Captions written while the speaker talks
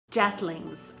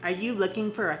Deathlings, are you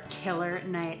looking for a killer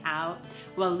night out?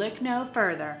 Well, look no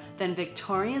further than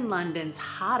Victorian London's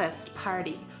hottest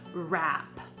party, Unwrap.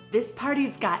 This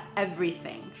party's got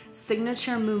everything.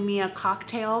 Signature mumia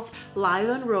cocktails, live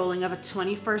unrolling of a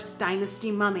 21st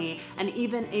dynasty mummy, and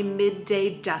even a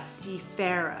midday dusty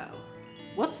pharaoh.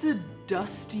 What's a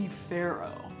dusty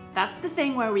pharaoh? That's the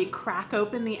thing where we crack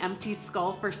open the empty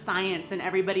skull for science and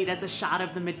everybody does a shot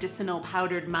of the medicinal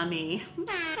powdered mummy.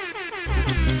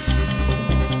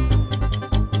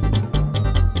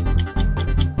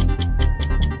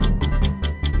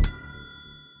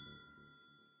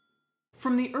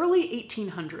 From the early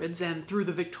 1800s and through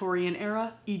the Victorian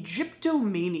era,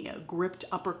 Egyptomania gripped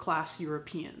upper-class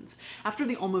Europeans. After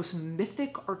the almost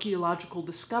mythic archaeological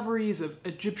discoveries of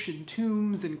Egyptian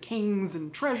tombs and kings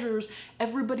and treasures,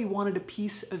 everybody wanted a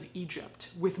piece of Egypt,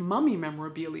 with mummy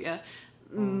memorabilia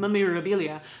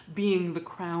being the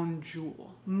crown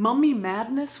jewel. Mummy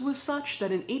madness was such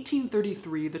that in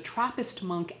 1833, the Trappist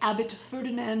monk Abbot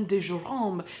Ferdinand de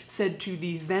Jérôme said to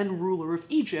the then ruler of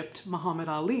Egypt, Muhammad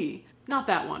Ali, not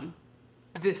that one,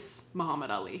 this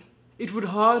Muhammad Ali, "It would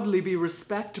hardly be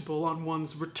respectable on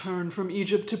one's return from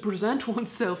Egypt to present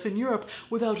oneself in Europe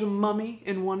without a mummy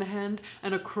in one hand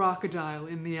and a crocodile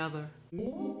in the other."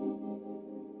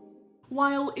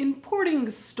 While importing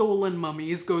stolen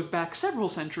mummies goes back several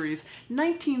centuries,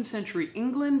 19th century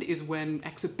England is when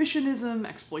exhibitionism,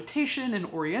 exploitation, and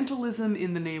Orientalism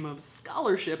in the name of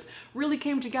scholarship really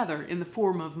came together in the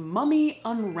form of mummy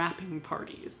unwrapping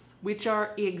parties, which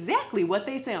are exactly what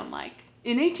they sound like.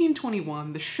 In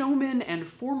 1821, the showman and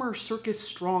former circus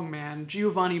strongman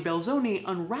Giovanni Belzoni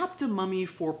unwrapped a mummy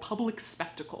for public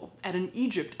spectacle at an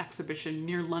Egypt exhibition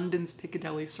near London's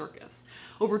Piccadilly Circus.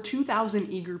 Over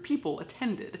 2,000 eager people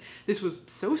attended. This was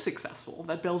so successful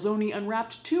that Belzoni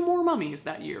unwrapped 2 more mummies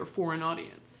that year for an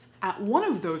audience. At one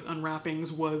of those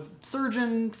unwrappings was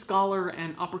surgeon, scholar,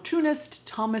 and opportunist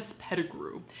Thomas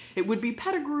Pettigrew. It would be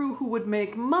Pettigrew who would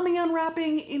make mummy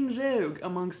unwrapping in vogue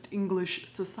amongst English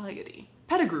society.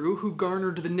 Pettigrew, who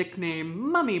garnered the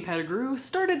nickname Mummy Pettigrew,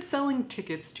 started selling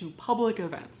tickets to public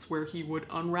events where he would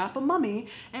unwrap a mummy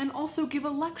and also give a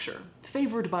lecture,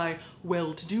 favored by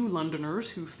well-to-do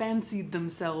Londoners who fancied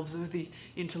themselves of the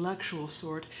intellectual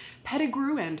sort.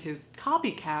 Pettigrew and his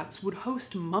copycats would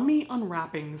host mummy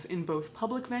unwrappings in both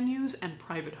public venues and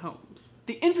private homes.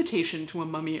 The invitation to a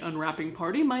mummy unwrapping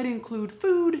party might include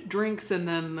food, drinks, and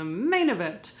then the main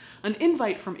event. An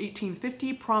invite from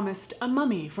 1850 promised a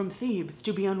mummy from Thebes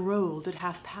to be unrolled at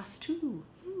 2:30.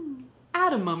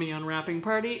 At a mummy unwrapping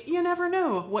party, you never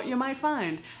know what you might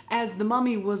find. As the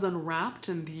mummy was unwrapped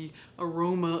and the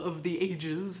aroma of the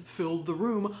ages filled the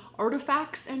room,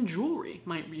 artifacts and jewelry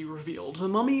might be revealed. The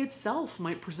mummy itself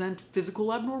might present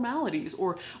physical abnormalities,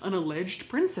 or an alleged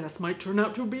princess might turn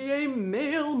out to be a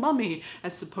male mummy,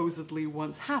 as supposedly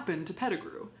once happened to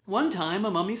Pettigrew. One time,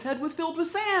 a mummy's head was filled with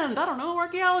sand. I don't know,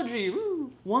 archaeology.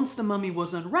 Woo. Once the mummy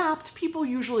was unwrapped, people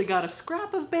usually got a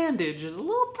scrap of bandage as a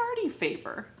little party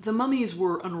favor. The mummies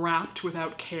were unwrapped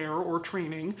without care or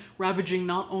training, ravaging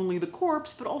not only the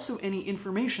corpse, but also any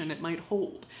information it might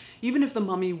hold. Even if the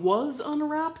mummy was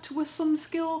unwrapped with some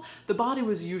skill, the body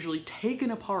was usually taken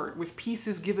apart with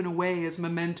pieces given away as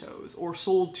mementos or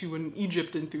sold to an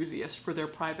Egypt enthusiast for their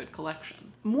private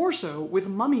collection. More so, with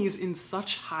mummies in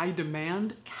such high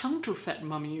demand, counterfeit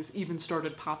mummies even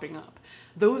started popping up.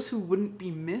 Those who wouldn't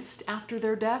be missed after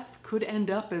their death could end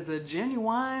up as a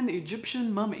genuine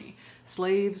Egyptian mummy.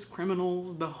 Slaves,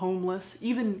 criminals, the homeless,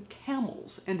 even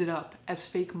camels ended up as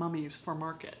fake mummies for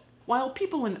market. While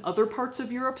people in other parts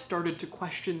of Europe started to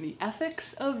question the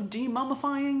ethics of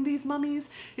demummifying these mummies,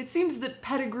 it seems that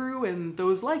Pettigrew and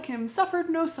those like him suffered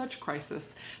no such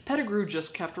crisis. Pettigrew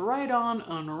just kept right on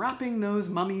unwrapping those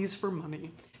mummies for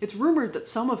money. It's rumored that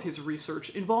some of his research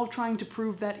involved trying to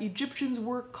prove that Egyptians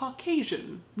were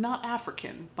Caucasian, not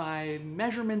African, by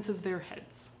measurements of their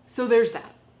heads. So there's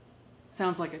that.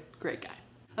 Sounds like a great guy.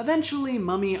 Eventually,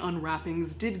 mummy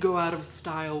unwrappings did go out of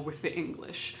style with the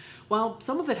English. While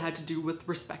some of it had to do with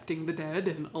respecting the dead,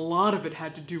 and a lot of it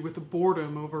had to do with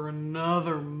boredom over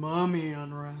another mummy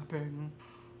unwrapping.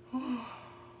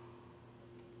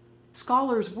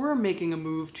 Scholars were making a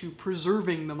move to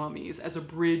preserving the mummies as a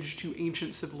bridge to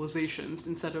ancient civilizations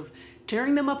instead of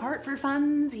tearing them apart for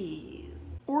funsies.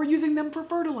 Or using them for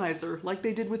fertilizer, like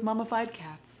they did with mummified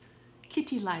cats.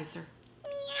 Kittylizer.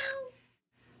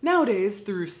 Nowadays,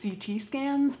 through CT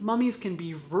scans, mummies can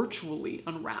be virtually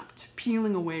unwrapped,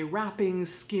 peeling away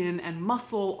wrappings, skin, and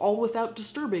muscle, all without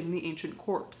disturbing the ancient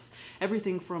corpse.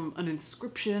 Everything from an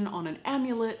inscription on an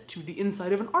amulet to the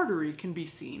inside of an artery can be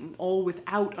seen, all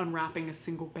without unwrapping a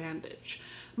single bandage.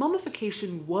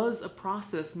 Mummification was a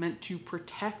process meant to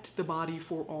protect the body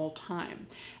for all time,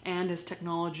 and as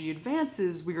technology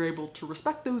advances, we are able to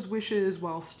respect those wishes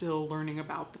while still learning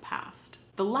about the past.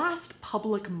 The last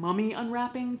public mummy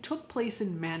unwrapping took place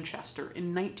in Manchester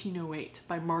in 1908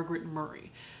 by Margaret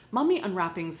Murray. Mummy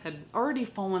unwrappings had already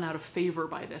fallen out of favor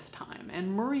by this time,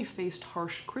 and Murray faced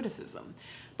harsh criticism.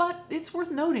 But it's worth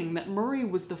noting that Murray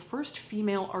was the first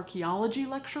female archaeology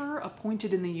lecturer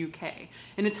appointed in the UK,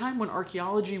 in a time when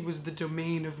archaeology was the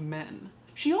domain of men.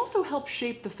 She also helped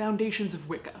shape the foundations of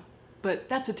Wicca, but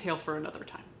that's a tale for another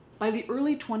time. By the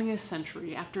early 20th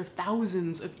century, after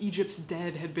thousands of Egypt's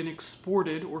dead had been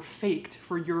exported or faked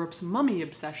for Europe's mummy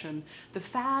obsession, the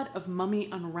fad of mummy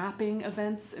unwrapping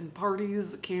events and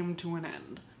parties came to an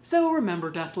end. So remember,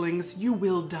 deathlings, you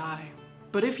will die.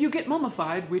 But if you get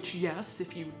mummified, which yes,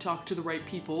 if you talk to the right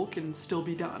people, can still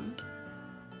be done,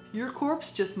 your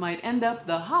corpse just might end up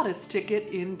the hottest ticket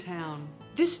in town.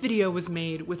 This video was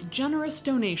made with generous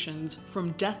donations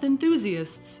from death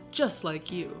enthusiasts just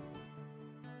like you.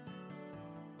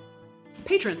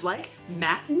 Patrons like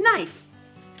Matt Knife,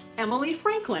 Emily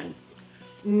Franklin,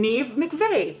 Neve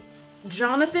McVeigh,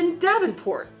 Jonathan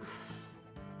Davenport.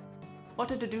 What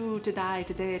to do to die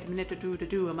today, a minute to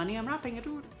do, a money unwrapping a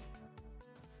dude.